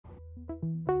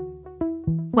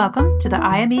Welcome to the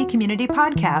IME Community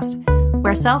Podcast,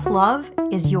 where self-love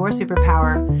is your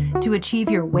superpower to achieve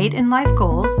your weight and life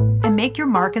goals and make your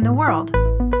mark in the world.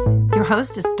 Your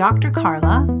host is Dr.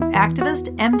 Carla,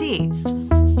 activist, MD.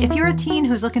 If you're a teen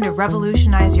who's looking to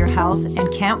revolutionize your health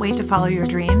and can't wait to follow your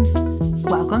dreams,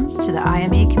 welcome to the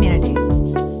IME community.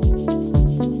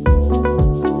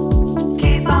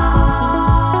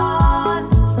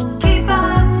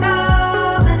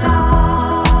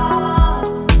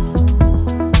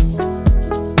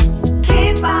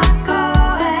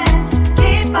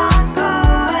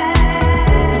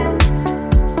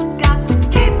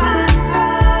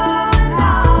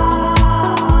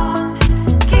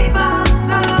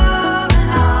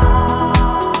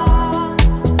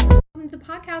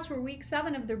 Week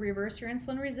 7 of the Reverse Your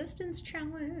Insulin Resistance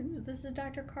Challenge. This is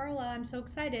Dr. Carla. I'm so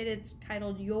excited. It's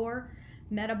titled Your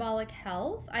Metabolic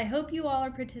Health. I hope you all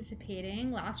are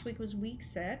participating. Last week was week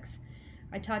 6.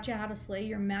 I taught you how to slay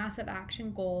your massive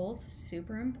action goals.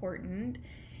 Super important.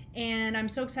 And I'm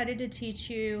so excited to teach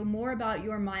you more about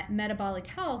your metabolic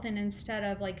health. And instead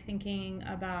of thinking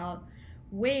about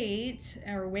weight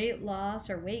or weight loss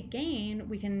or weight gain,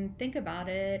 we can think about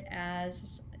it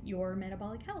as your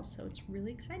metabolic health. So it's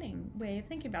really exciting way of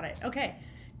thinking about it. Okay,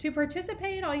 to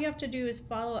participate, all you have to do is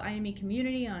follow IME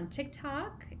Community on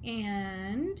TikTok,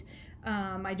 and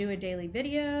I do a daily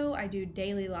video. I do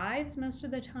daily lives most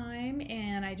of the time,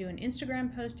 and I do an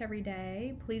Instagram post every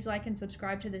day. Please like and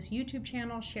subscribe to this YouTube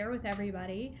channel. Share with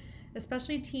everybody,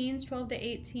 especially teens 12 to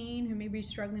 18 who may be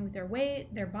struggling with their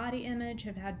weight, their body image,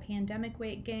 have had pandemic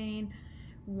weight gain,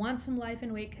 want some life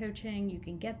and weight coaching. You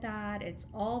can get that. It's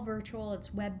all virtual.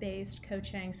 It's web-based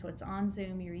coaching, so it's on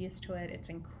Zoom. You're used to it. It's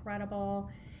incredible.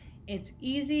 It's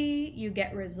easy. You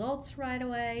get results right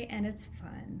away, and it's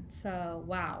fun. So,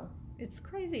 wow. It's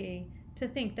crazy to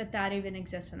think that that even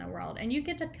exists in the world. And you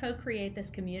get to co-create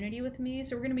this community with me,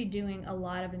 so we're going to be doing a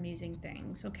lot of amazing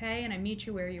things, okay? And I meet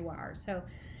you where you are. So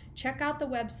check out the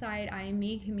website,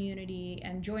 IME Community,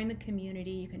 and join the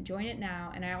community. You can join it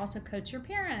now. And I also coach your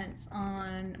parents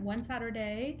on one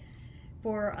Saturday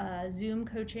for a Zoom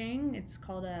coaching. It's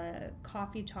called a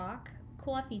coffee talk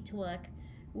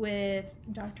with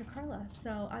Dr. Carla.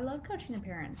 So I love coaching the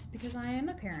parents because I am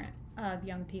a parent of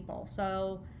young people.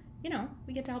 So,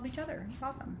 we get to help each other. It's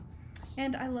awesome.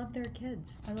 And I love their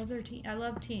kids. I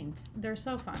love teens. They're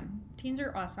so fun. Teens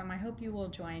are awesome. I hope you will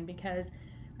join because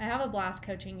I have a blast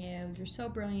coaching you. You're so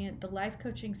brilliant. The life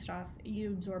coaching stuff, you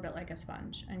absorb it like a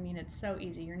sponge. I mean, it's so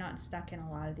easy. You're not stuck in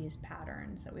a lot of these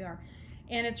patterns that we are.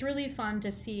 And it's really fun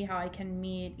to see how I can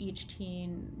meet each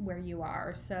teen where you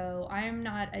are. So I am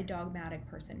not a dogmatic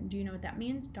person. Do you know what that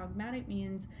means? Dogmatic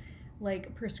means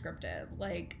prescriptive,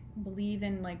 believe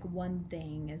in one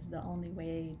thing is the only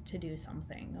way to do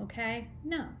something, okay?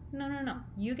 No.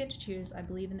 You get to choose. I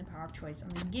believe in the power of choice. I'm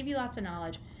going to give you lots of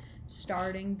knowledge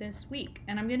starting this week.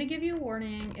 And I'm going to give you a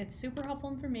warning. It's super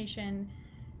helpful information.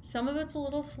 Some of it's a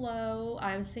little slow.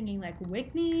 I was singing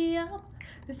wake me up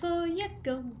before you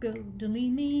go, don't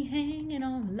leave me hanging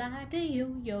on like a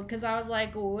yo-yo, because I was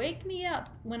wake me up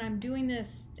when I'm doing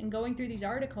this and going through these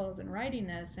articles and writing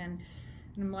this, and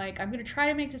I'm I'm going to try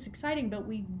to make this exciting, but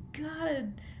we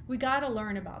gotta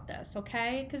learn about this,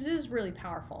 okay? Because this is really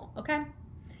powerful, okay?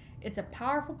 It's a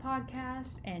powerful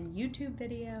podcast and YouTube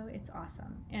video. It's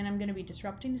awesome. And I'm going to be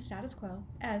disrupting the status quo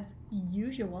as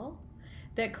usual.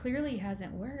 That clearly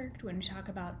hasn't worked when you talk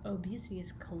about obesity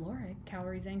is caloric,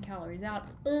 calories in, calories out.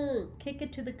 Ugh, kick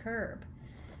it to the curb.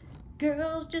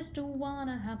 Girls just want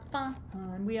to have fun.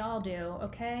 We all do,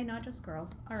 okay? Not just girls.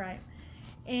 All right.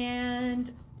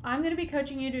 And I'm going to be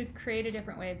coaching you to create a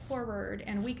different way forward.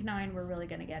 And week 9, we're really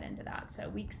going to get into that. So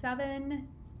week 7,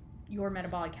 your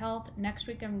metabolic health. Next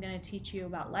week, I'm going to teach you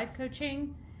about life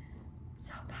coaching.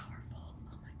 So powerful.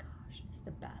 Oh my gosh, it's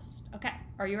the best. Okay,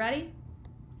 are you ready?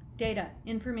 Data,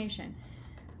 information.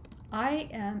 I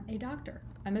am a doctor.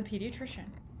 I'm a pediatrician.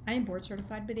 I am board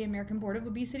certified by the American Board of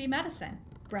Obesity Medicine.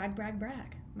 Brag, brag,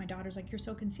 brag. My daughter's you're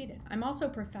so conceited. I'm also a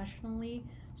professionally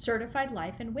certified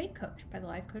life and weight coach by the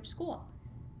Life Coach School.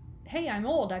 Hey, I'm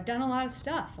old. I've done a lot of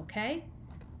stuff, okay?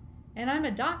 And I'm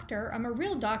a doctor. I'm a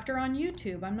real doctor on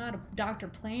YouTube. I'm not a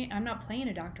doctor I'm not playing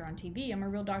a doctor on TV. I'm a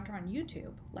real doctor on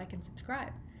YouTube. Like and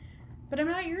subscribe. But I'm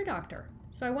not your doctor.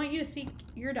 So I want you to seek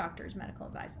your doctor's medical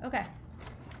advice. Okay.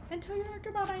 And tell your doctor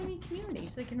about IME Community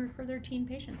so they can refer their teen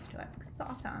patients to it. Because it's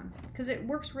awesome. Because it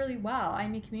works really well.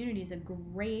 IME Community is a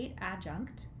great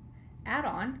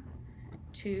add-on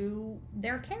to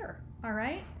their care. All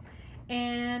right?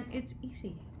 And it's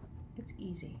easy.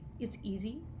 It's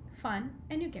easy, fun,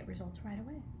 and you get results right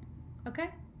away. Okay?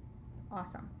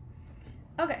 Awesome.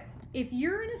 Okay, if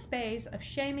you're in a space of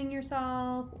shaming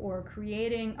yourself or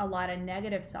creating a lot of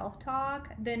negative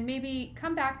self-talk, then maybe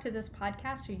come back to this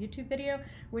podcast or YouTube video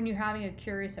when you're having a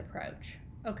curious approach,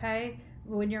 okay?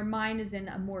 When your mind is in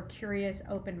a more curious,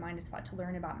 open-minded spot to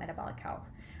learn about metabolic health.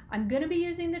 I'm going to be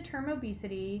using the term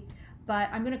obesity, but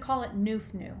I'm going to call it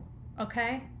NUFNU,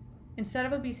 okay? Instead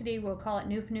of obesity, we'll call it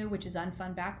NUFNU, which is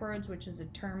unfun backwards, which is a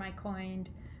term I coined,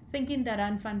 thinking that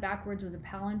unfun backwards was a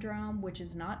palindrome, which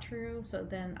is not true. So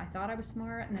then I thought I was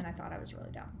smart, and then I thought I was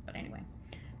really dumb. But anyway,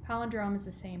 palindrome is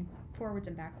the same forwards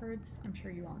and backwards. I'm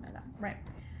sure you all know that, right?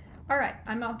 All right,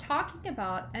 I'm talking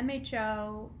about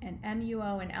MHO and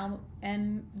MUO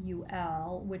and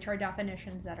MUL, which are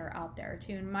definitions that are out there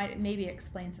too, and might maybe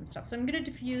explain some stuff. So I'm going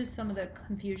to diffuse some of the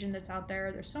confusion that's out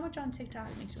there. There's so much on TikTok,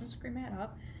 it makes me want to scream my head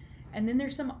up. And then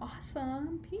there's some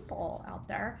awesome people out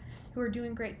there who are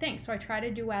doing great things. So I try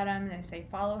to duet them and I say,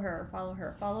 follow her,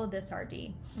 follow this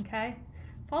RD, okay?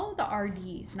 Follow the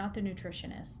RDs, not the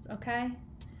nutritionists, okay?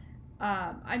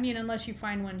 I mean, unless you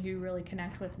find one who you really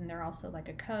connect with and they're also like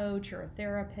a coach or a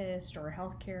therapist or a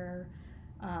healthcare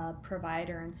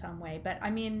provider in some way. But I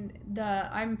mean,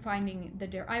 I'm finding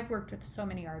I've worked with so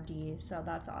many RDs, so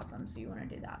that's awesome. So you want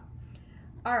to do that.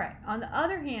 All right. On the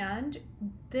other hand,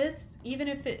 this, even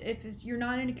if you're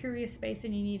not in a curious space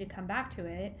and you need to come back to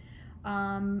it,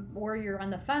 or you're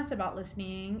on the fence about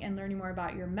listening and learning more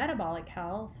about your metabolic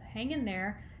health, hang in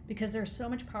there, because there's so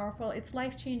much powerful, it's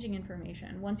life-changing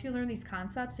information. Once you learn these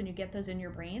concepts and you get those in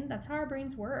your brain, that's how our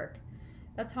brains work.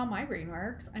 That's how my brain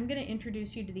works. I'm going to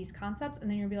introduce you to these concepts, and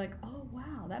then you'll be like, oh,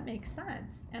 wow, that makes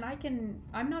sense. And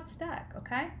I'm not stuck,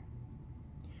 okay?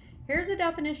 Here's a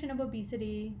definition of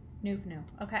obesity. NUFNU.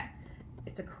 Okay.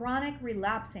 It's a chronic,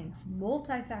 relapsing,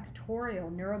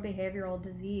 multifactorial neurobehavioral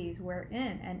disease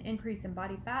wherein an increase in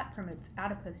body fat promotes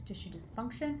adipose tissue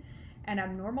dysfunction and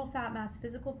abnormal fat mass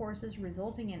physical forces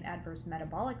resulting in adverse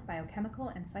metabolic, biochemical,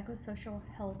 and psychosocial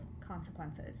health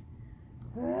consequences.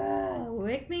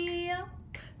 Wake me up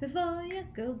before you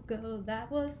go.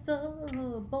 That was so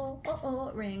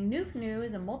boring. NUFNU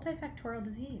is a multifactorial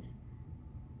disease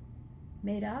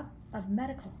made up of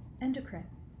medical, endocrine,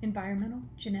 environmental,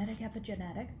 genetic,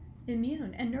 epigenetic,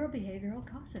 immune, and neurobehavioral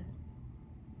causes.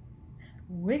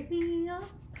 Wake me up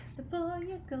before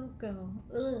you go.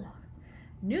 Ugh.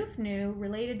 NUFNU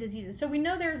related diseases. So we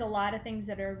know there's a lot of things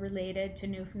that are related to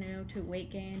NUFNU, to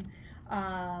weight gain,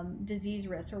 disease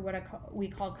risks, or what we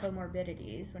call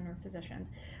comorbidities when we're physicians.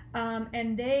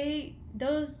 And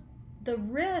the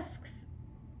risks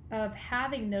of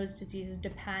having those diseases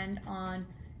depend on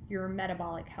your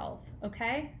metabolic health,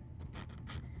 okay?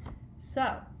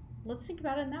 So let's think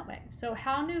about it in that way. So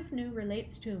how NUFNU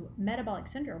relates to metabolic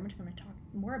syndrome, which I'm going to talk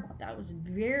more about, that was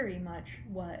very much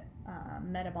what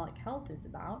metabolic health is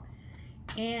about,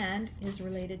 and is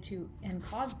related to and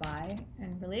caused by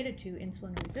and related to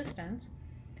insulin resistance.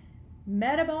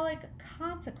 Metabolic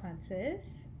consequences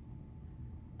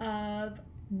of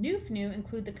NUFNU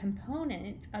include the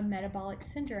components of metabolic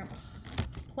syndrome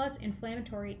plus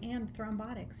inflammatory and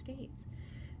thrombotic states.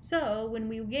 So when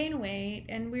we gain weight,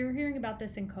 and we were hearing about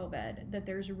this in COVID, that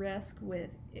there's risk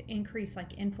with increased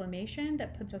like inflammation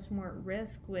that puts us more at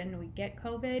risk when we get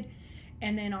COVID,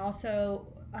 and then also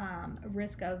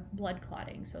risk of blood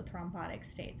clotting, so thrombotic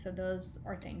state. So those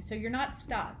are things. So you're not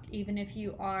stuck, even if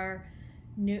you are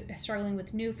struggling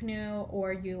with NUFNU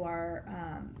or you are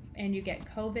and you get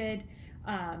COVID.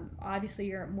 Obviously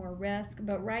you're at more risk,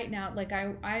 but right now, like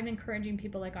I'm encouraging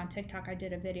people, like on TikTok, I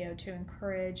did a video to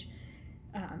encourage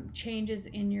changes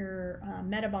in your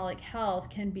metabolic health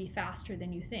can be faster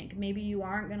than you think. Maybe you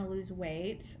aren't going to lose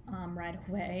weight right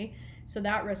away, so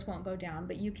that risk won't go down,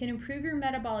 but you can improve your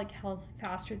metabolic health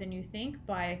faster than you think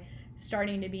by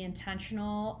starting to be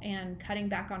intentional and cutting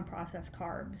back on processed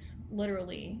carbs,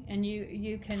 literally. And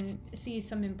you can see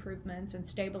some improvements and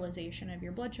stabilization of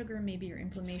your blood sugar. Maybe your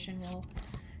inflammation will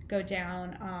go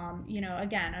down.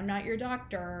 Again, I'm not your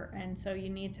doctor, and so you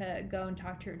need to go and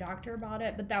talk to your doctor about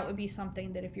it, but that would be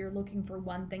something that if you're looking for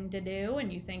one thing to do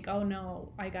and you think, oh no,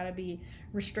 I gotta be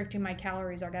restricting my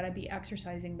calories, I gotta be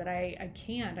exercising, but I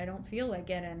can't, I don't feel like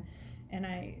it, and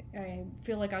I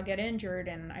feel like I'll get injured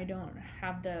and I don't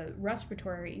have the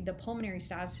pulmonary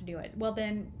status to do it. Well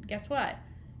then, guess what?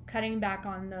 Cutting back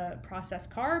on the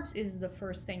processed carbs is the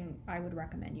first thing I would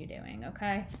recommend you doing,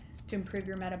 okay? To improve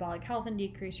your metabolic health and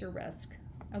decrease your risk,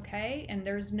 okay? And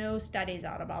there's no studies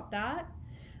out about that,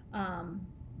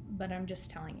 but I'm just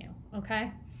telling you,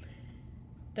 okay?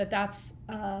 That's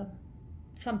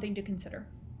something to consider.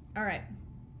 All right,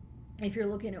 if you're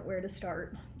looking at where to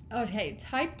start. Okay,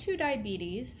 type 2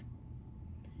 diabetes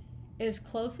is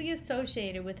closely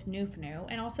associated with NUFNU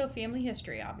and also family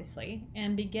history, obviously,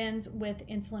 and begins with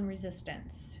insulin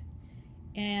resistance.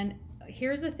 And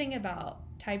here's the thing about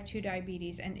type 2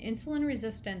 diabetes, and insulin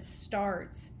resistance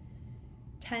starts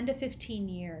 10 to 15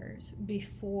 years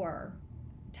before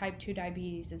type 2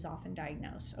 diabetes is often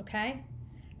diagnosed, okay?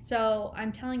 So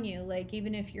I'm telling you, like,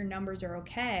 even if your numbers are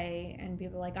okay and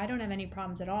people are like, I don't have any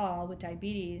problems at all with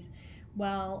diabetes,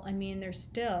 well, I mean, there's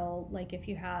still, like, if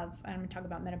you have, I'm going to talk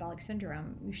about metabolic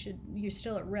syndrome, you're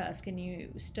still at risk, and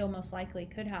you still most likely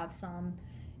could have some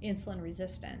insulin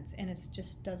resistance, and it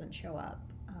just doesn't show up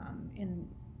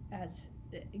as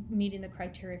meeting the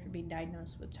criteria for being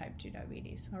diagnosed with type 2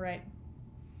 diabetes. All right.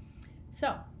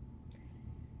 So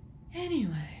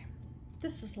anyway,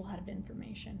 this is a lot of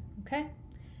information. Okay.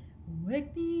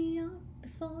 Wake me up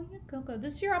before you go.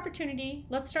 This is your opportunity.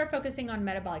 Let's start focusing on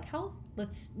metabolic health.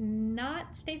 Let's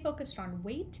not stay focused on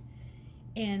weight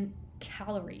and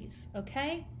calories,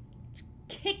 okay? Let's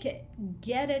kick it.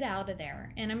 Get it out of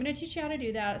there. And I'm going to teach you how to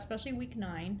do that, especially week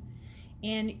 9.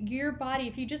 And your body,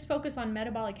 if you just focus on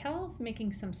metabolic health,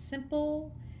 making some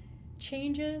simple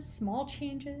changes, small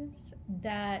changes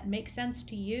that make sense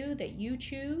to you, that you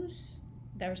choose,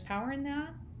 there's power in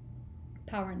that.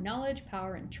 Power in knowledge,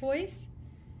 power in choice,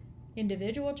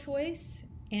 individual choice,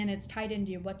 and it's tied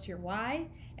into what's your why,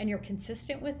 and you're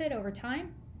consistent with it over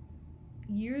time,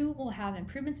 you will have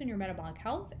improvements in your metabolic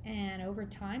health, and over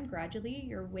time, gradually,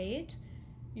 your weight,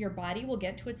 your body will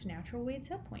get to its natural weight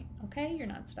set point, okay? You're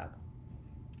not stuck.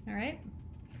 All right?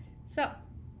 So,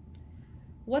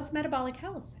 what's metabolic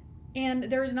health? And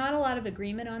there's not a lot of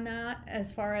agreement on that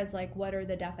as far as like what are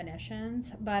the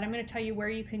definitions, but I'm going to tell you where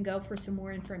you can go for some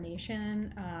more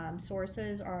information.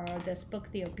 Sources are this book,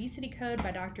 The Obesity Code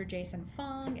by Dr. Jason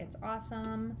Fung. It's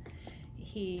awesome.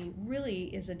 He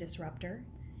really is a disruptor.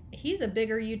 He's a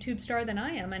bigger YouTube star than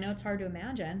I am. I know it's hard to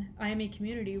imagine. IME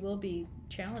community will be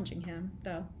challenging him,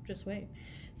 though. Just wait.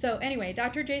 So anyway,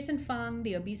 Dr. Jason Fung,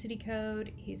 The Obesity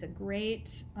Code. He's a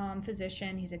great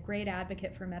physician. He's a great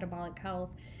advocate for metabolic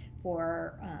health,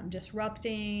 for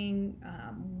disrupting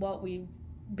what we've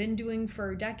been doing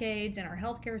for decades in our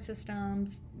healthcare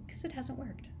systems, because it hasn't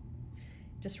worked.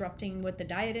 Disrupting what the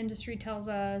diet industry tells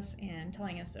us and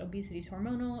telling us obesity is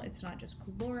hormonal, it's not just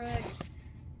caloric,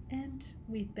 and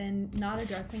we've been not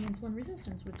addressing insulin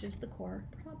resistance, which is the core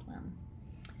problem.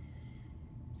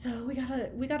 So we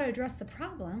gotta address the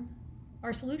problem.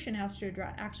 Our solution has to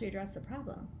actually address the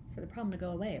problem for the problem to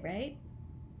go away, right?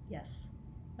 Yes.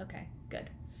 Okay,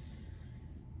 good.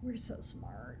 We're so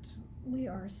smart. We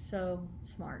are so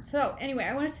smart. So anyway,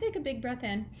 I want to take a big breath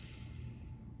in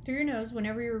through your nose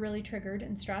whenever you're really triggered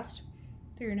and stressed.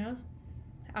 Through your nose,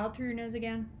 out through your nose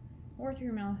again, or through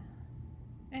your mouth,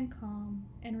 and calm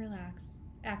and relax,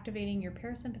 activating your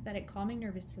parasympathetic calming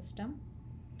nervous system.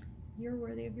 You're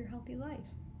worthy of your healthy life.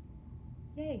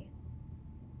 Yay.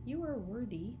 You are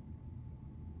worthy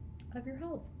of your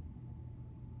health.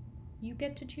 You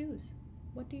get to choose.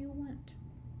 What do you want?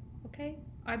 Okay?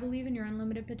 I believe in your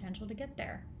unlimited potential to get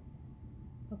there.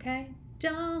 Okay?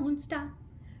 Don't stop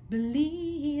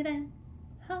believing.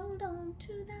 Hold on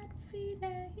to that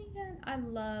feeling. I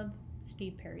love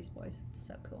Steve Perry's voice. It's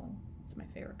so cool. It's my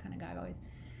favorite kind of guy always.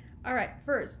 All right,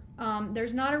 first,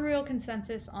 there's not a real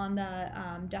consensus on the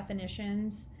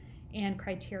definitions and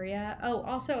criteria. Oh,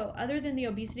 also, other than the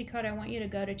Obesity Code, I want you to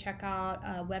go to check out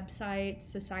a website,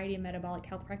 Society of Metabolic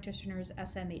Health Practitioners,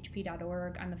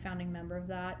 smhp.org. I'm a founding member of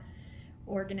that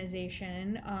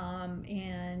organization,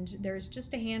 and there's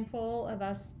just a handful of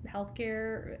us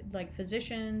healthcare, like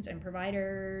physicians and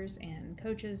providers and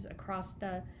coaches across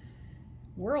the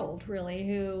world, really,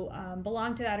 who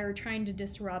belong to that, are trying to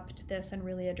disrupt this and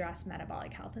really address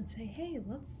metabolic health and say, hey,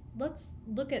 let's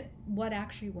look at what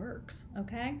actually works.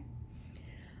 Okay.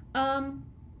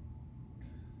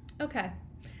 Okay.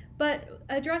 But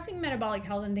addressing metabolic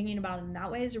health and thinking about it in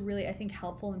that way is a really, I think,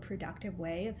 helpful and productive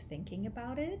way of thinking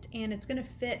about it. And it's going to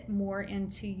fit more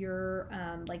into your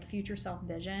like future self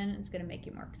vision. It's going to make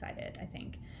you more excited, I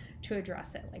think, to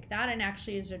address it like that, and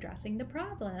actually is addressing the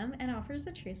problem and offers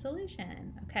a true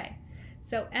solution. Okay.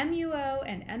 So MUO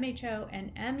and MHO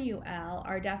and MUL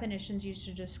are definitions used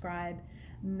to describe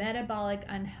metabolic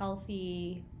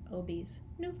unhealthy obese,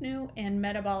 NUFNU, and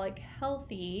metabolic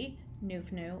healthy,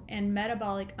 NUFNU, and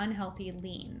metabolic unhealthy,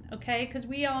 lean. Okay, because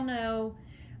we all know,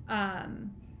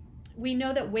 we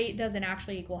know that weight doesn't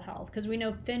actually equal health, because we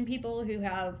know thin people who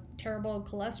have terrible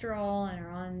cholesterol and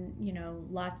are on,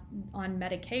 lots on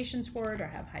medications for it, or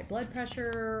have high blood pressure,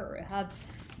 or have,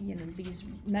 these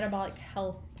metabolic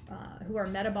health, who are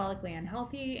metabolically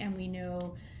unhealthy, and we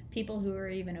know people who are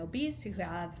even obese who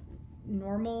have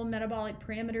normal metabolic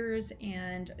parameters.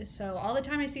 And so all the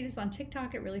time I see this on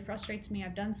TikTok, it really frustrates me.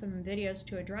 I've done some videos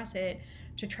to address it,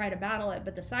 to try to battle it,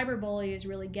 but the cyberbullies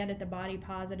really get at the body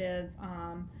positive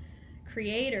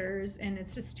creators, and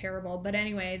it's just terrible. But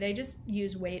anyway, they just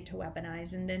use weight to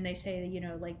weaponize, and then they say, you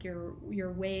know, like your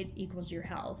weight equals your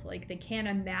health. Like, they can't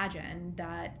imagine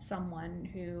that someone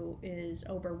who is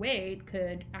overweight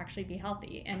could actually be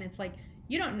healthy. And it's like,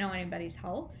 you don't know anybody's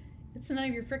health. It's none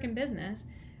of your freaking business.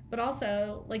 But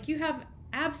also, like, you have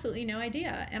absolutely no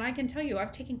idea. And I can tell you,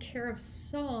 I've taken care of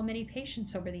so many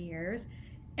patients over the years,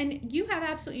 and you have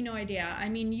absolutely no idea. I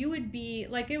mean, you would be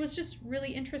like, it was just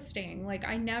really interesting. Like,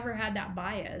 I never had that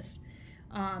bias,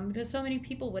 because so many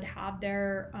people would have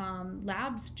their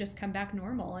labs just come back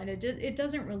normal, and it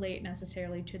doesn't relate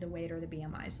necessarily to the weight or the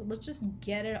BMI. So let's just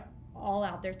get it all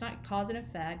out there. It's not cause and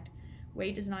effect.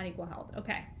 Weight does not equal health.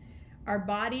 Okay. Our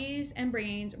bodies and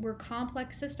brains, we're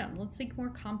complex systems. Let's think more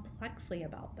complexly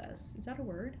about this. Is that a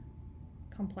word?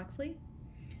 Complexly?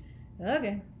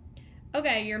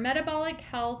 Okay, your metabolic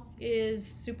health is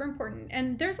super important.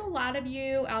 And there's a lot of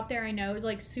you out there, I know, is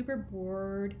like super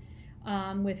bored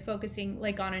with focusing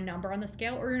like on a number on the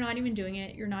scale, or you're not even doing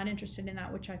it. You're not interested in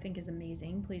that, which I think is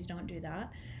amazing. Please don't do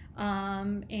that.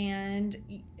 And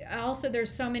also,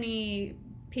 there's so many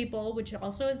people, which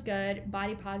also is good,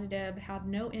 body positive, have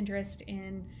no interest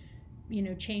in, you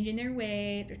know, changing their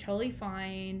weight. They're totally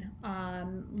fine,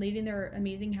 leading their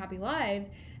amazing, happy lives.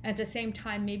 At the same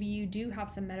time, maybe you do have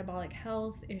some metabolic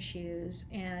health issues,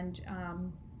 and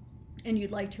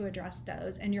you'd like to address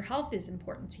those, and your health is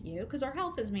important to you, because our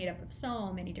health is made up of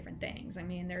so many different things. I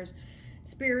mean, there's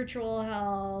spiritual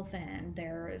health, and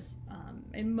there's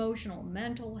emotional,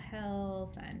 mental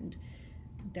health, and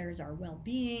there's our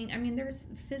well-being. I mean, there's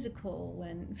physical,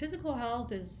 and physical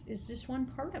health is just one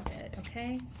part of it.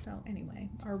 Okay, so anyway,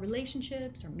 our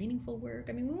relationships, our meaningful work.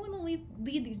 I mean, we want to lead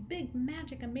these big,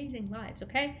 magic, amazing lives.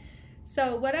 Okay,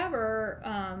 so whatever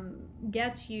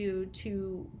gets you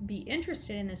to be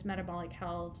interested in this metabolic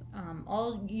health,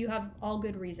 you have all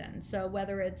good reasons. So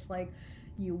whether it's like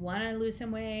you want to lose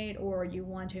some weight, or you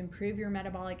want to improve your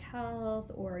metabolic health,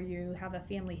 or you have a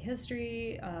family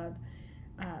history of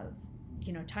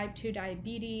you know, type 2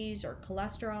 diabetes or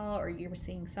cholesterol, or you're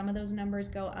seeing some of those numbers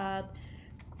go up,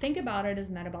 think about it as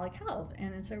metabolic health,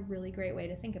 and it's a really great way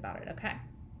to think about it. Okay,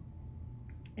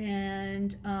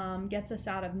 and gets us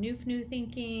out of new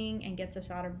thinking, and gets us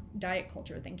out of diet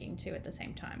culture thinking too at the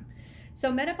same time.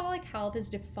 So metabolic health is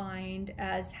defined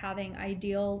as having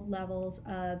ideal levels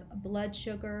of blood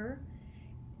sugar,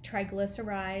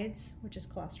 triglycerides, which is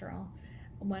cholesterol,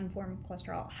 one form of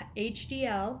cholesterol,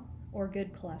 HDL, or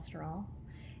good cholesterol,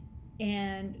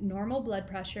 and normal blood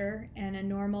pressure, and a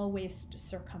normal waist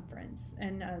circumference,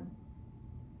 and a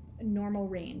normal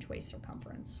range waist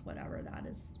circumference, whatever that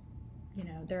is. You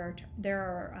know, there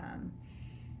are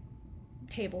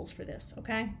tables for this.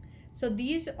 Okay, so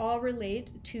these all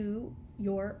relate to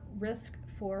your risk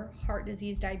for heart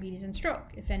disease, diabetes, and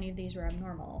stroke, if any of these are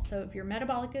abnormal. So if you're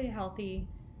metabolically healthy,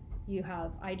 you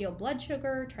have ideal blood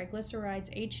sugar, triglycerides,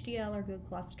 HDL or good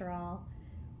cholesterol,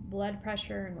 blood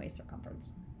pressure, and waist circumference.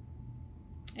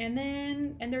 And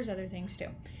there's other things too.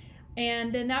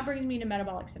 And then that brings me to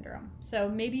metabolic syndrome. So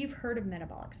maybe you've heard of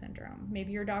metabolic syndrome.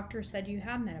 Maybe your doctor said you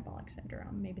have metabolic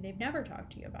syndrome. Maybe they've never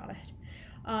talked to you about it.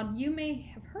 You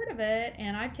may have heard of it,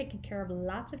 and I've taken care of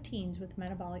lots of teens with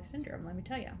metabolic syndrome, let me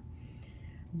tell you.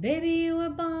 Baby, you were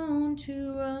born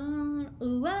to run,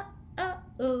 ooh, ah, ah,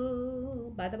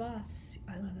 oh, by The Boss.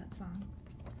 I love that song.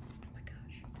 Oh my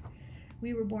gosh.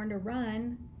 We were born to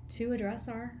run, to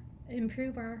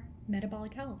improve our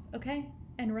metabolic health, okay?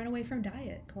 And run away from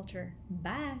diet culture.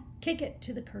 Bye. Kick it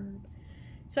to the curb.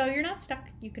 So you're not stuck.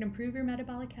 You can improve your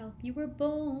metabolic health. You were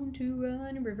born to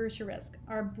run and reverse your risk.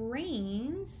 Our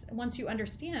brains, once you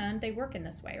understand, they work in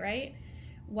this way, right?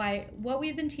 What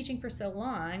we've been teaching for so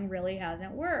long really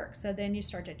hasn't worked. So then you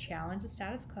start to challenge the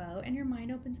status quo, and your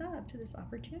mind opens up to this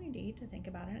opportunity to think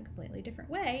about it in a completely different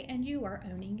way, and you are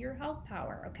owning your health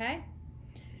power, okay?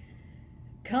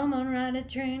 Come on, ride it,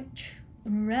 Trent.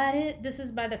 Ride it. This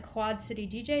is by the Quad City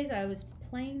DJs. I was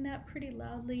playing that pretty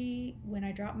loudly when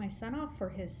I dropped my son off for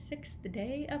his 6th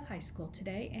day of high school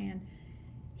today, and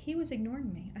he was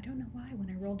ignoring me. I don't know why. When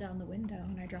I rolled down the window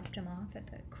and I dropped him off at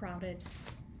the crowded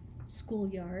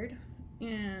schoolyard.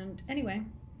 And anyway,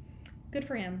 good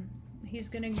for him. He's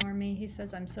gonna ignore me. He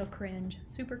says I'm so cringe,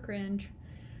 super cringe.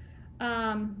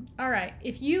 All right,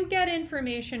 if you get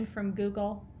information from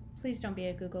Google, please don't be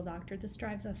a Google doctor. This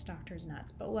drives us doctors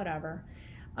nuts, but whatever.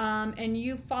 and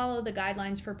you follow the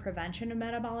guidelines for prevention of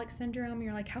metabolic syndrome,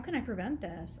 you're like, how can I prevent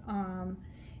this?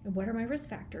 What are my risk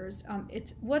factors?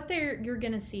 It's what you're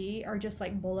going to see are just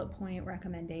like bullet point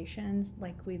recommendations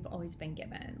like we've always been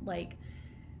given. Like,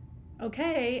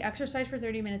 okay, exercise for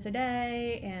 30 minutes a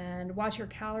day and watch your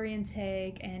calorie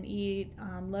intake and eat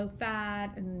low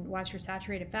fat and watch your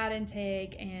saturated fat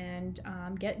intake and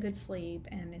get good sleep.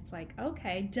 And it's like,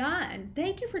 okay, done.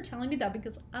 Thank you for telling me that,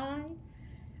 because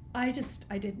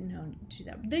I didn't know to do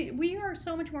that. We are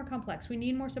so much more complex. We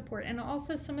need more support. And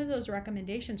also some of those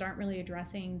recommendations aren't really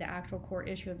addressing the actual core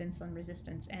issue of insulin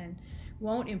resistance and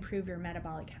won't improve your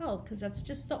metabolic health, because that's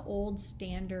just the old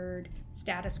standard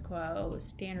status quo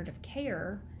standard of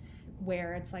care,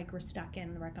 where it's like we're stuck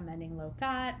in recommending low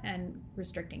fat and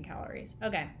restricting calories.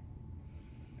 Okay.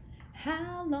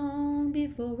 How long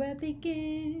before I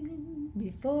begin?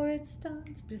 Before it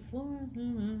starts? Before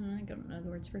I don't know the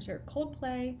words for sure.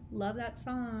 Coldplay, love that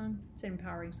song. It's an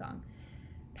empowering song.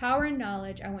 Power and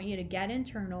knowledge. I want you to get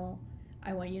internal.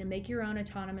 I want you to make your own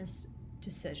autonomous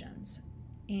decisions.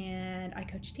 And I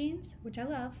coach teens, which I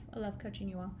love. I love coaching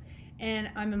you all.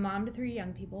 And I'm a mom to 3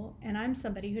 young people, and I'm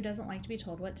somebody who doesn't like to be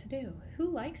told what to do. Who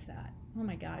likes that? Oh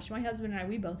my gosh, my husband and I,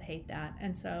 we both hate that.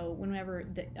 And so whenever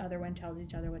the other one tells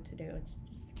each other what to do, it's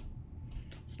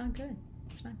not good.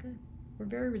 It's not good. We're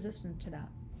very resistant to that.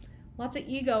 Lots of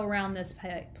ego around this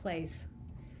place.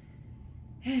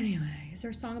 Anyway, is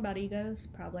there a song about egos?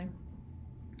 Probably.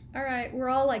 All right, we're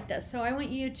all like this. So I want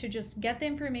you to just get the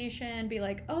information, be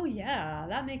like, oh yeah,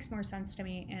 that makes more sense to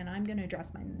me, and I'm going to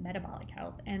address my metabolic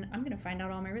health, and I'm going to find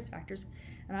out all my risk factors,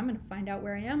 and I'm going to find out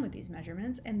where I am with these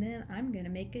measurements, and then I'm going to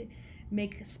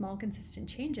make small, consistent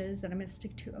changes that I'm going to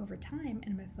stick to over time, and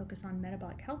I'm going to focus on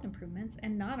metabolic health improvements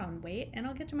and not on weight, and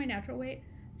I'll get to my natural weight.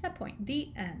 Set point. The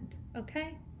end.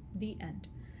 Okay? The end.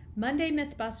 Monday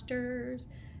Mythbusters.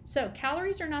 So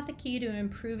calories are not the key to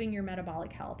improving your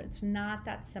metabolic health. It's not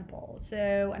that simple.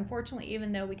 So unfortunately,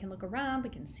 even though we can look around, we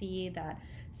can see that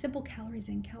simple calories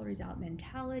in, calories out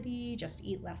mentality, just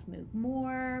eat less, move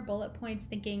more, bullet points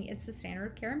thinking it's the standard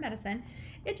of care in medicine.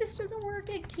 It just doesn't work.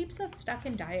 It keeps us stuck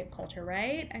in diet culture,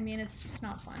 right? I mean, it's just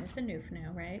not fun. It's a newf-new,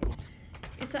 right?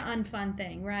 It's an unfun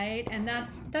thing, right? And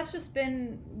that's just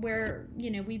been where,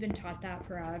 we've been taught that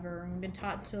forever. We've been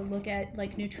taught to look at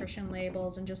like nutrition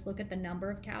labels and just look at the number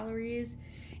of calories.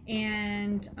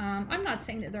 And I'm not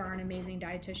saying that there aren't amazing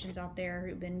dietitians out there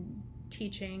who've been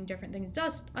teaching different things.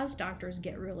 Us doctors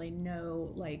get really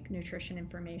no like nutrition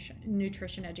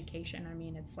education. I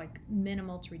mean, it's like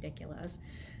minimal to ridiculous.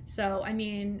 So, I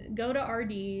mean, go to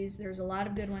RDs. There's a lot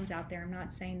of good ones out there. I'm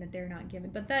not saying that they're not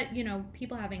given, but that,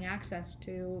 people having access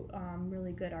to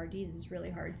really good RDs is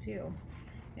really hard too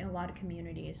in a lot of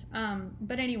communities.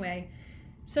 But anyway,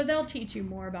 so they'll teach you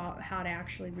more about how to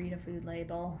actually read a food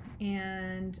label.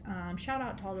 And shout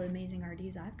out to all the amazing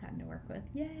RDs I've gotten to work with.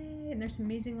 Yay! And there's some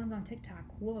amazing ones on TikTok.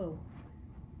 Whoa,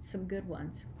 some good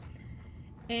ones.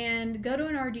 And go to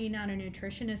an RD, not a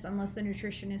nutritionist, unless the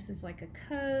nutritionist is like a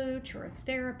coach or a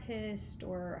therapist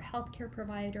or a healthcare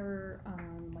provider,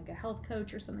 like a health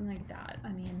coach or something like that. I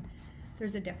mean,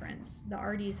 there's a difference. The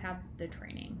RDs have the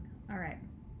training. All right.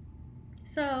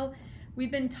 So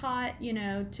we've been taught,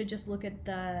 to just look at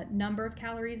the number of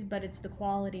calories, but it's the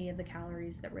quality of the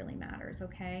calories that really matters,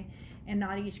 okay? And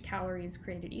not each calorie is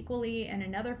created equally. And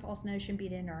another false notion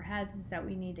beat into our heads is that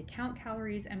we need to count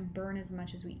calories and burn as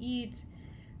much as we eat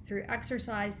through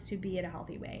exercise to be at a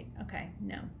healthy weight. Okay,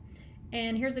 no.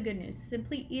 And here's the good news.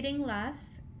 Simply eating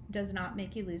less does not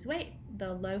make you lose weight.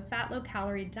 The low-fat,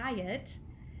 low-calorie diet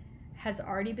has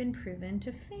already been proven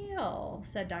to fail,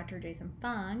 said Dr. Jason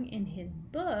Fung in his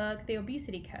book, The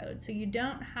Obesity Code. So you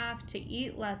don't have to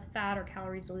eat less fat or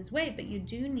calories to lose weight, but you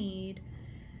do need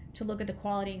to look at the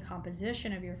quality and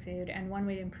composition of your food. And one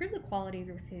way to improve the quality of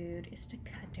your food is to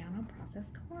cut down on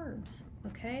processed carbs,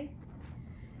 okay?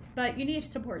 But you need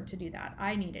support to do that.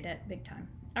 I needed it big time.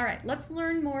 All right, let's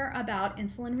learn more about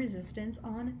insulin resistance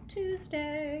on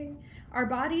Tuesday. Our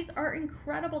bodies are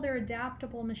incredible. They're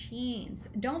adaptable machines.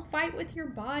 Don't fight with your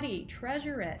body.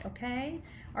 Treasure it, okay?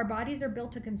 Our bodies are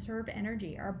built to conserve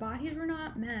energy. Our bodies were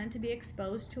not meant to be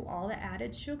exposed to all the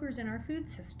added sugars in our food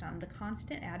system, the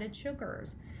constant added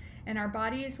sugars. And our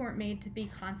bodies weren't made to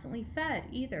be constantly fed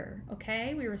either,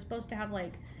 okay? We were supposed to have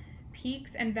like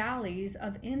peaks and valleys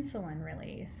of insulin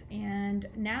release, and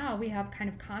now we have kind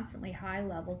of constantly high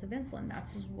levels of insulin.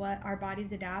 That's what our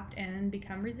bodies adapt and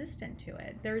become resistant to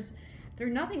it. There's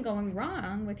There's nothing going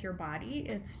wrong with your body.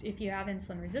 It's if you have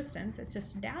insulin resistance, it's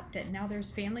just adapted. Now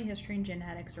there's family history and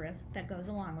genetics risk that goes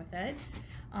along with it.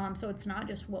 So it's not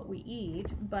just what we eat,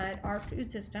 but our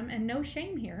food system, and no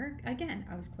shame here. Again,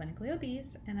 I was clinically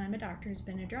obese and I'm a doctor who's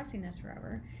been addressing this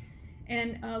forever.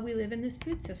 And we live in this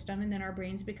food system, and then our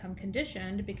brains become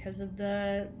conditioned because of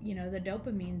the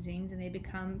dopamine zings, and they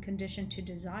become conditioned to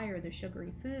desire the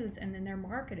sugary foods, and then they're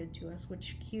marketed to us,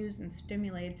 which cues and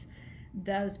stimulates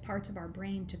those parts of our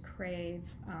brain to crave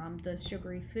the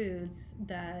sugary foods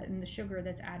and the sugar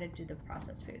that's added to the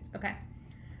processed foods. Okay.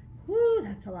 Whoo,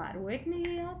 that's a lot. Wake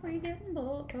me up, are you getting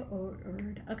bored?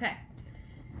 Okay.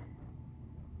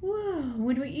 Whoa.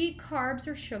 When we eat carbs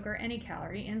or sugar, any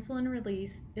calorie,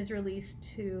 insulin is released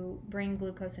to bring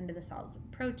glucose into the cells.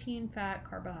 Protein, fat,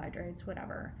 carbohydrates,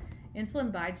 whatever.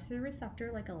 Insulin binds to the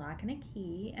receptor like a lock and a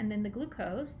key, and then the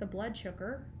glucose, the blood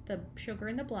sugar, the sugar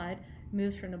in the blood,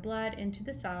 moves from the blood into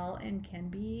the cell and can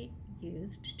be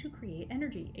used to create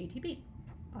energy, ATP.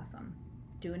 Awesome.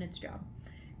 Doing its job.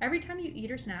 Every time you eat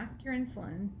or snack, your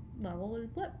insulin level is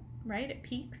blip, right? It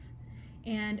peaks.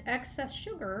 And excess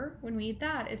sugar, when we eat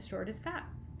that, is stored as fat.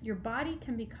 Your body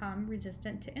can become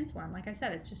resistant to insulin. Like I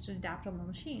said, it's just an adaptable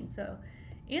machine. So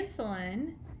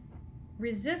insulin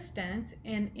resistance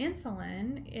and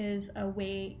insulin is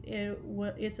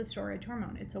it's a storage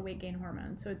hormone. It's a weight gain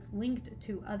hormone. So it's linked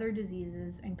to other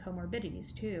diseases and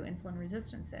comorbidities too, insulin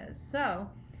resistance is. So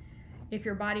if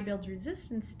your body builds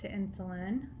resistance to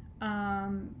insulin,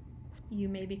 you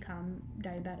may become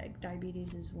diabetic.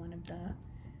 Diabetes is one of the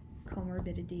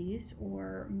comorbidities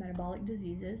or metabolic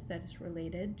diseases that is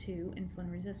related to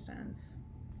insulin resistance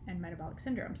and metabolic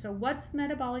syndrome. So what's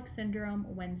metabolic syndrome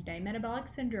Wednesday? Metabolic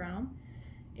syndrome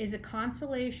is a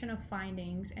constellation of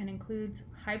findings and includes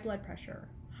high blood pressure,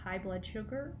 high blood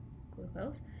sugar,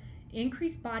 glucose,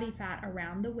 increased body fat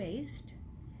around the waist,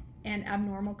 and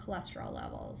abnormal cholesterol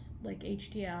levels like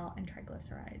HDL and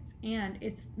triglycerides. And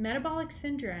it's metabolic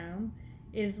syndrome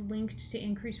is linked to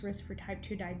increased risk for type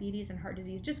 2 diabetes and heart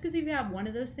disease. Just because if you have one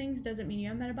of those things doesn't mean you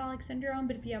have metabolic syndrome,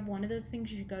 but if you have one of those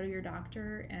things, you should go to your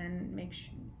doctor and make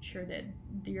sure that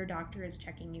your doctor is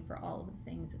checking you for all of the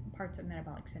things, parts of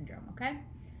metabolic syndrome, okay?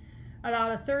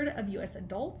 About a third of US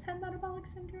adults have metabolic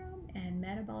syndrome, and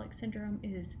metabolic syndrome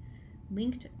is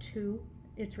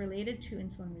it's related to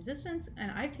insulin resistance,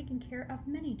 and I've taken care of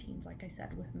many teens, like I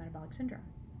said, with metabolic syndrome.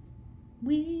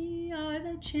 We are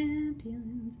the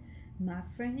champions, my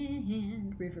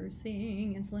friend,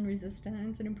 reversing insulin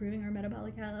resistance and improving our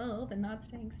metabolic health and not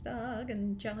staying stuck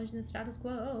and challenging the status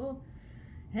quo.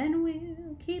 And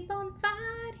we'll keep on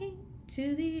fighting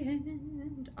to the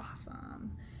end.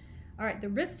 Awesome. All right, the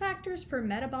risk factors for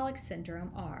metabolic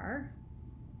syndrome are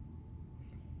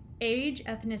age,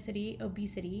 ethnicity,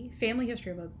 obesity, family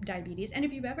history of diabetes, and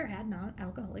if you've ever had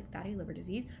non-alcoholic fatty liver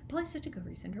disease, polycystic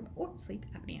ovary syndrome, or sleep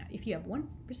apnea. If you have one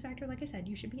risk factor, like I said,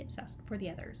 you should be assessed for the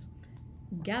others.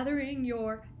 Gathering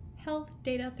your health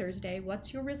data Thursday.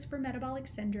 What's your risk for metabolic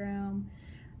syndrome?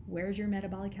 Where's your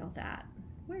metabolic health at?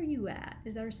 Where are you at?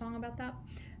 Is there a song about that?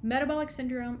 Metabolic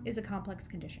syndrome is a complex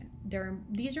condition.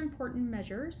 These are important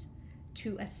measures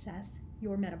to assess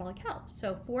your metabolic health.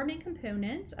 So 4 main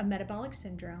components of metabolic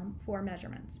syndrome, 4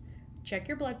 measurements. Check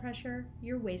your blood pressure,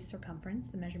 your waist circumference,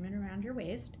 the measurement around your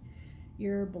waist,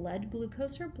 your blood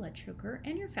glucose or blood sugar,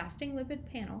 and your fasting lipid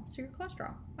panel, so your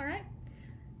cholesterol. All right?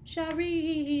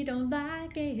 Shari, don't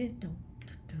like it, don't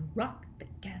rock the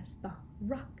Casbah,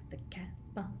 rock the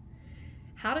Casbah.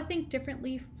 How to think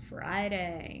differently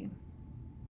Friday.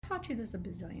 I've taught you this a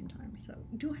bazillion times, so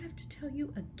do I have to tell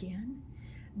you again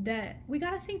that we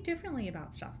got to think differently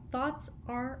about stuff? Thoughts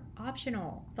are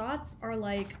optional. Thoughts are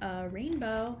like a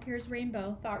rainbow. Here's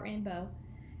rainbow, thought rainbow,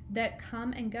 that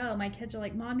come and go. My kids are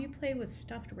like, Mom, you play with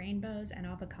stuffed rainbows and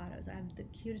avocados. I have the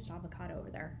cutest avocado over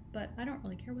there, but I don't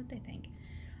really care what they think.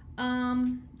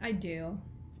 I do,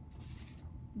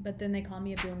 but then they call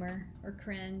me a boomer or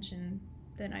cringe, and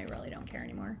then I really don't care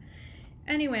anymore.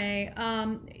 Anyway,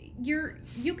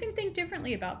 you can think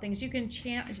differently about things. You can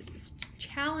challenge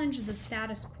the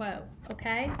status quo,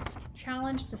 okay?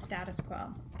 Challenge the status quo.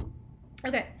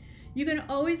 Okay, you can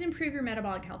always improve your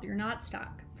metabolic health. You're not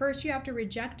stuck. First, you have to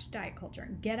reject diet culture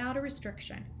and get out of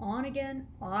restriction. On again,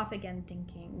 off again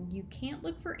thinking. You can't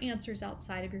look for answers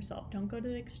outside of yourself. Don't go to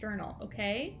the external,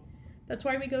 okay? That's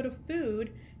why we go to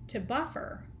food to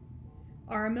buffer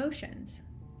our emotions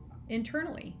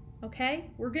internally, okay?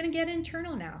 We're going to get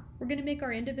internal now. We're going to make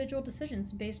our individual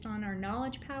decisions based on our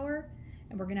knowledge power,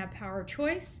 and we're going to have power of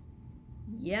choice.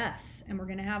 Yes, and we're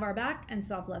going to have our back and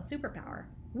self-love superpower.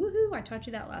 Woohoo, I taught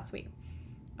you that last week.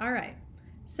 All right.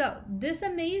 So this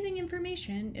amazing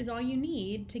information is all you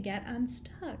need to get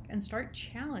unstuck and start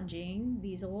challenging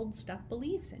these old stuck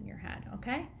beliefs in your head,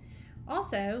 okay?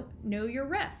 Also, know your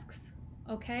risks,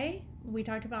 okay? We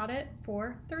talked about it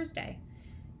for Thursday.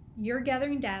 You're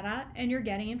gathering data and you're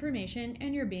getting information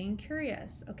and you're being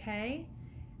curious, okay?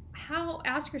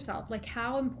 Ask yourself, like,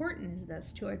 how important is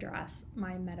this to address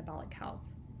my metabolic health?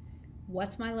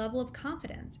 What's my level of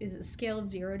confidence? Is it a scale of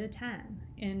 0 to 10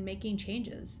 in making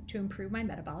changes to improve my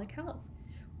metabolic health?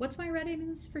 What's my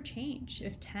readiness for change?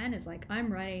 If 10 is like,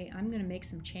 I'm ready, I'm going to make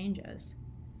some changes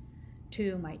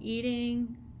to my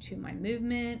eating, to my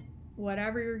movement,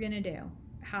 whatever you're going to do,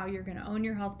 how you're going to own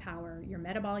your health power, your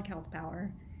metabolic health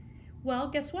power. Well,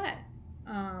 guess what?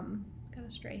 Got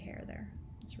a stray hair there.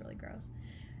 It's really gross.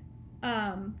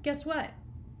 Guess what?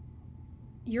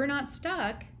 You're not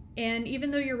stuck. And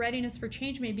even though your readiness for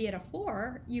change may be at a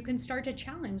 4, you can start to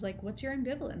challenge, like, what's your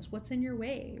ambivalence? What's in your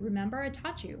way? Remember, I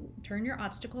taught you, turn your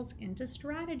obstacles into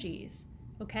strategies,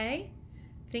 okay?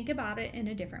 Think about it in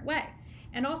a different way.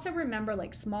 And also remember,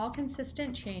 like, small,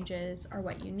 consistent changes are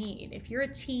what you need. If you're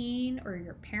a teen or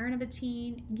you're a parent of a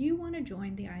teen, you want to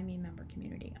join the IME member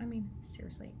community. I mean,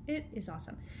 seriously, it is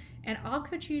awesome. And I'll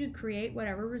coach you to create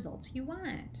whatever results you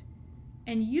want.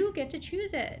 And you get to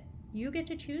choose it. You get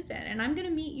to choose it. And I'm going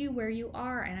to meet you where you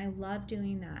are. And I love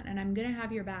doing that. And I'm going to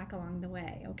have your back along the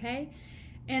way. Okay.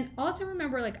 And also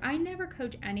remember, like, I never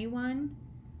coach anyone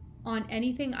on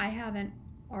anything I haven't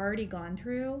already gone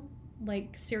through,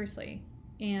 like, seriously,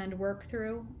 and work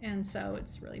through. And so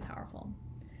it's really powerful.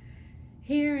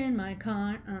 Here in my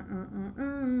car,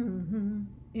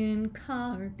 in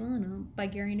Carbona by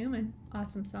Gary Newman.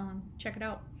 Awesome song. Check it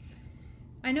out.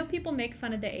 I know people make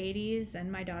fun of the 80s,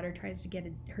 and my daughter tries to get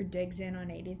her digs in on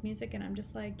 80s music, and I'm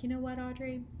just like, you know what,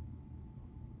 Audrey?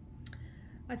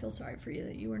 I feel sorry for you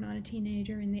that you were not a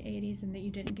teenager in the 80s and that you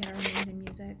didn't get our amazing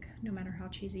music, no matter how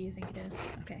cheesy you think it is.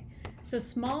 Okay, so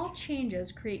small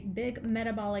changes create big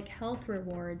metabolic health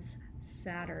rewards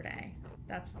Saturday.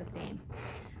 That's the theme.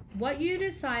 What you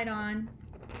decide on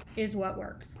is what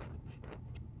works.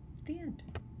 The end.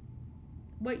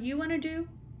 What you want to do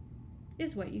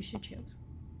is what you should choose.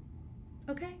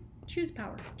 Okay? Choose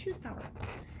power. Choose power.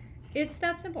 It's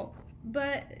that simple.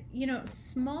 But, you know,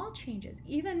 small changes,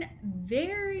 even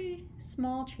very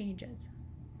small changes,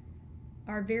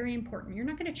 are very important. You're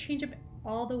not going to change up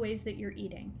all the ways that you're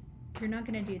eating. You're not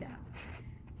going to do that.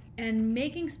 And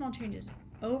making small changes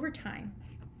over time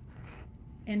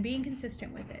and being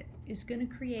consistent with it is going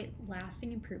to create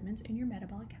lasting improvements in your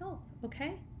metabolic health.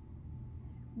 Okay?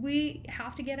 We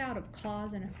have to get out of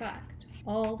cause and effect,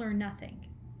 all or nothing.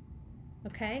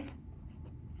 Okay?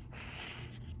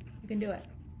 You can do it.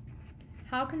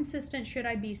 How consistent should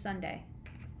I be Sunday?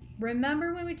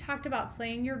 Remember when we talked about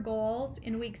slaying your goals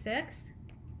in week 6?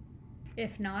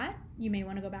 If not, you may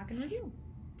want to go back and review.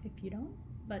 If you don't,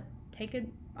 but take it,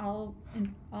 I'll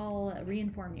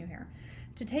re-inform you here.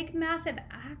 To take massive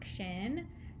action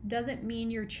doesn't mean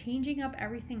you're changing up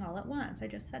everything all at once. I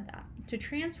just said that. To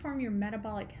transform your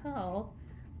metabolic health,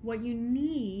 what you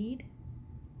need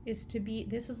is to be,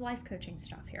 this is life coaching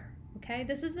stuff here, okay?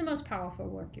 This is the most powerful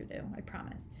work you do, I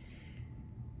promise.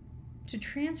 To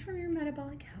transform your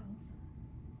metabolic health,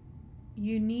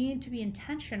 you need to be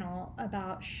intentional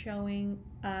about showing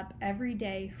up every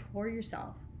day for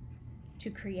yourself to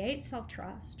create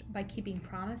self-trust by keeping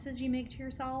promises you make to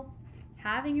yourself,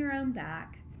 having your own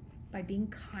back, by being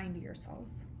kind to yourself,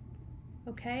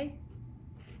 okay?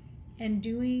 And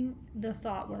doing the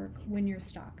thought work when you're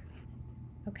stuck,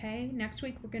 okay? Next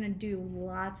week, we're gonna do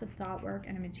lots of thought work,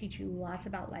 and I'm gonna teach you lots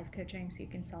about life coaching so you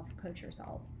can self-coach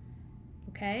yourself,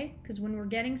 okay? Because when we're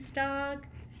getting stuck,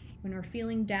 when we're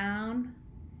feeling down,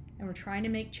 and we're trying to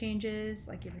make changes,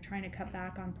 like if you're trying to cut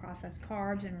back on processed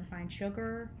carbs and refined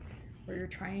sugar, or you're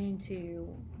trying to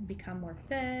become more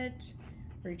fit,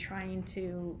 or you're trying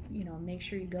to, you know, make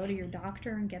sure you go to your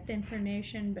doctor and get the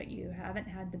information, but you haven't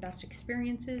had the best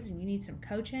experiences and you need some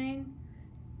coaching.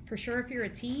 For sure, if you're a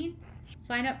teen,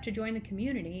 sign up to join the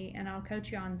community and I'll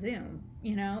coach you on Zoom,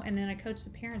 you know, and then I coach the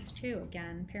parents too.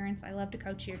 Again, parents, I love to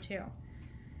coach you too.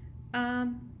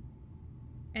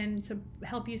 And to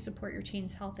help you support your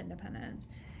teen's health independence.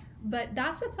 But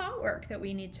that's the thought work that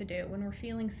we need to do when we're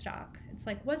feeling stuck. It's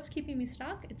like, what's keeping me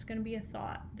stuck? It's going to be a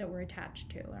thought that we're attached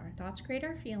to. Our thoughts create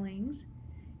our feelings,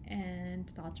 and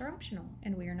thoughts are optional,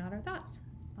 and we are not our thoughts.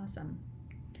 Awesome.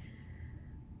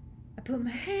 I put my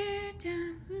hair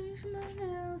down, my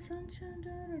nails, sunshine,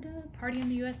 da, da, da. Party in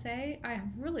the USA. I have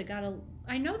really got to,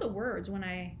 I know the words when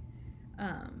I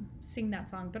sing that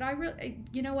song, but I really,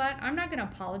 you know what? I'm not going to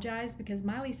apologize because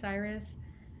Miley Cyrus,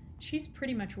 She's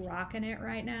pretty much rocking it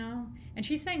right now. And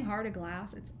she sang Heart of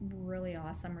Glass. It's a really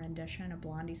awesome rendition of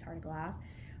Blondie's Heart of Glass.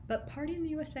 But Party in the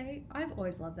USA, I've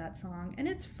always loved that song. And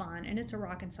it's fun, and it's a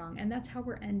rockin' song. And that's how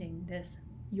we're ending this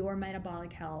Your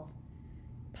Metabolic Health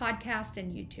podcast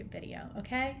and YouTube video,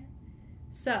 okay?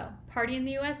 So, Party in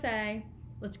the USA,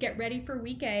 let's get ready for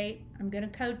week 8. I'm going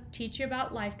to teach you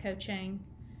about life coaching.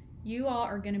 You all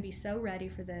are going to be so ready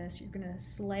for this. You're going to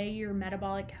slay your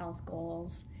metabolic health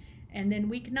goals. And then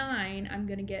week 9, I'm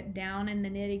going to get down in the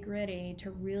nitty gritty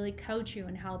to really coach you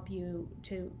and help you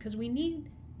because we need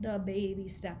the baby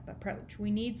step approach.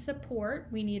 We need support.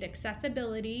 We need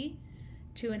accessibility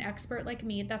to an expert like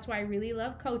me. That's why I really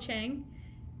love coaching.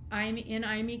 I'm in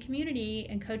IME community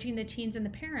and coaching the teens and the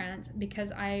parents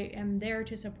because I am there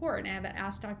to support. And I have an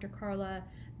Ask Dr. Carla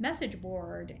message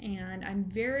board, and I'm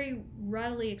very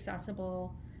readily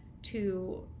accessible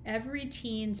to every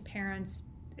teen's parents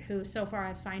who so far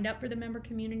have signed up for the member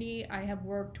community. I have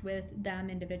worked with them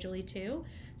individually too.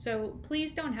 So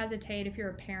please don't hesitate if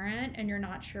you're a parent and you're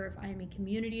not sure if IME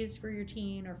community is for your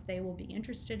teen or if they will be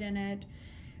interested in it.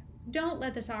 Don't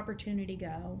let this opportunity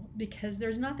go because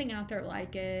there's nothing out there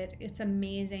like it. It's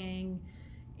amazing.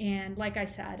 And like I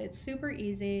said, it's super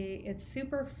easy, it's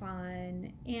super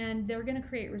fun, and they're going to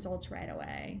create results right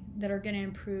away that are going to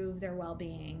improve their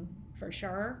well-being for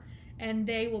sure. And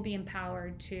they will be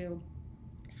empowered to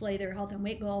slay their health and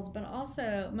weight goals, but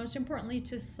also, most importantly,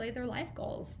 to slay their life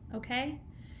goals, okay?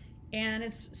 And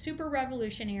it's super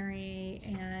revolutionary,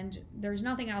 and there's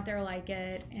nothing out there like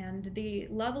it. And the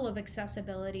level of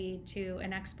accessibility to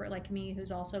an expert like me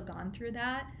who's also gone through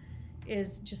that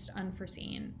is just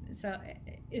unforeseen. So,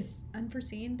 is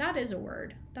unforeseen? That is a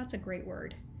word. That's a great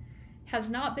word. Has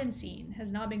not been seen,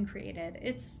 has not been created.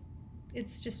 It's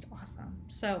just awesome.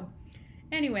 So,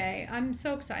 anyway, I'm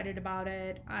so excited about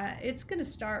it. It's going to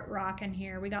start rocking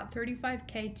here. We got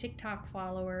 35K TikTok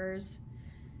followers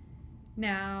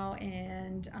now,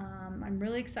 and I'm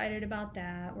really excited about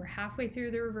that. We're halfway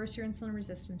through the Reverse Your Insulin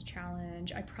Resistance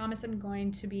Challenge. I promise I'm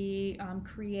going to be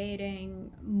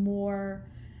creating more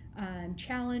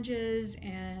challenges,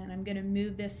 and I'm going to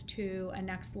move this to a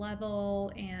next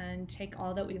level and take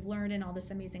all that we've learned and all this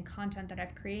amazing content that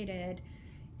I've created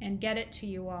and get it to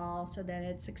you all so that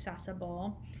it's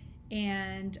accessible,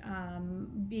 and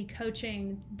be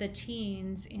coaching the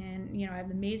teens in, I have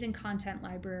an amazing content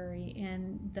library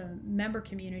in the member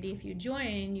community. If you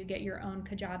join, you get your own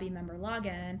Kajabi member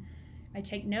login. I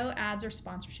take no ads or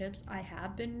sponsorships. I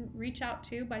have been reached out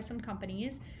to by some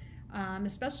companies,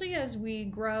 especially as we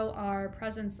grow our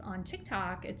presence on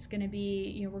TikTok. It's going to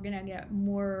be, we're going to get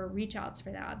more reach outs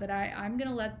for that, but I'm going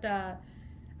to let the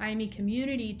IME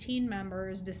community teen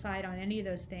members decide on any of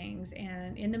those things.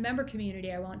 And in the member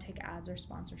community, I won't take ads or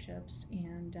sponsorships.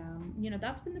 And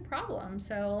that's been the problem.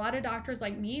 So a lot of doctors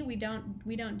like me, we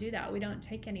don't do that. We don't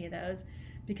take any of those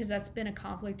because that's been a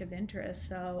conflict of interest.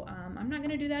 So I'm not going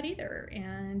to do that either.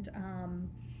 And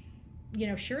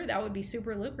sure, that would be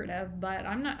super lucrative, but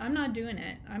I'm not doing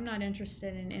it. I'm not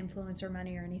interested in influencer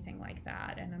money or anything like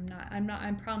that. And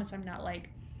I promise I'm not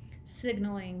like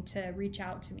signaling to reach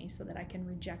out to me so that I can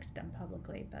reject them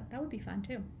publicly, but that would be fun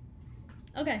too.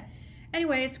 Okay,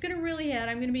 anyway, it's going to really hit.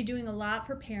 I'm going to be doing a lot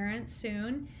for parents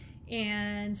soon,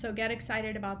 and so get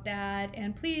excited about that.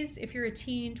 And please, if you're a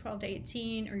teen, 12 to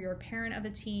 18, or you're a parent of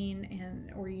a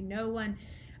teen, or you know one,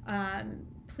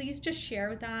 please just share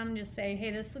with them. Just say,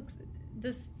 hey,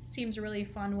 this seems a really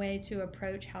fun way to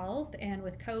approach health, and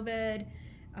with COVID,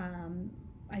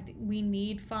 I think we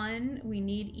need fun, we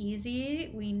need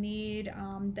easy, we need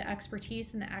the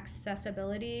expertise and the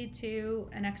accessibility to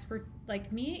an expert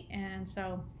like me. And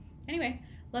so anyway,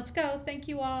 let's go. Thank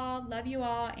you all, love you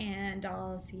all, and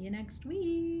I'll see you next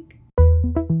week.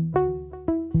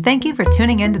 Thank you for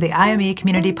tuning in to the IME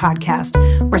Community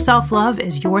Podcast, where self-love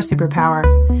is your superpower.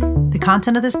 The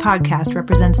content of this podcast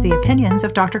represents the opinions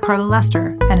of Dr. Carla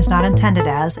Lester and is not intended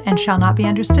as, and shall not be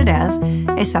understood as,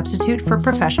 a substitute for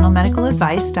professional medical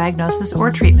advice, diagnosis,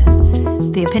 or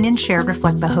treatment. The opinions shared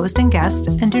reflect the host and guest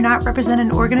and do not represent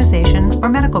an organization or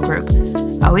medical group.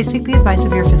 Always seek the advice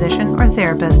of your physician or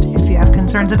therapist if you have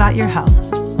concerns about your health.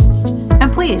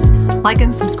 And please, like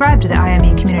and subscribe to the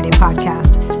IME Community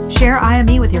Podcast. Share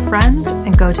IME with your friends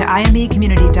and go to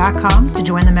imecommunity.com to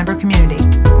join the member community.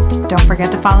 Don't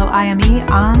forget to follow IME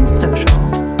on social.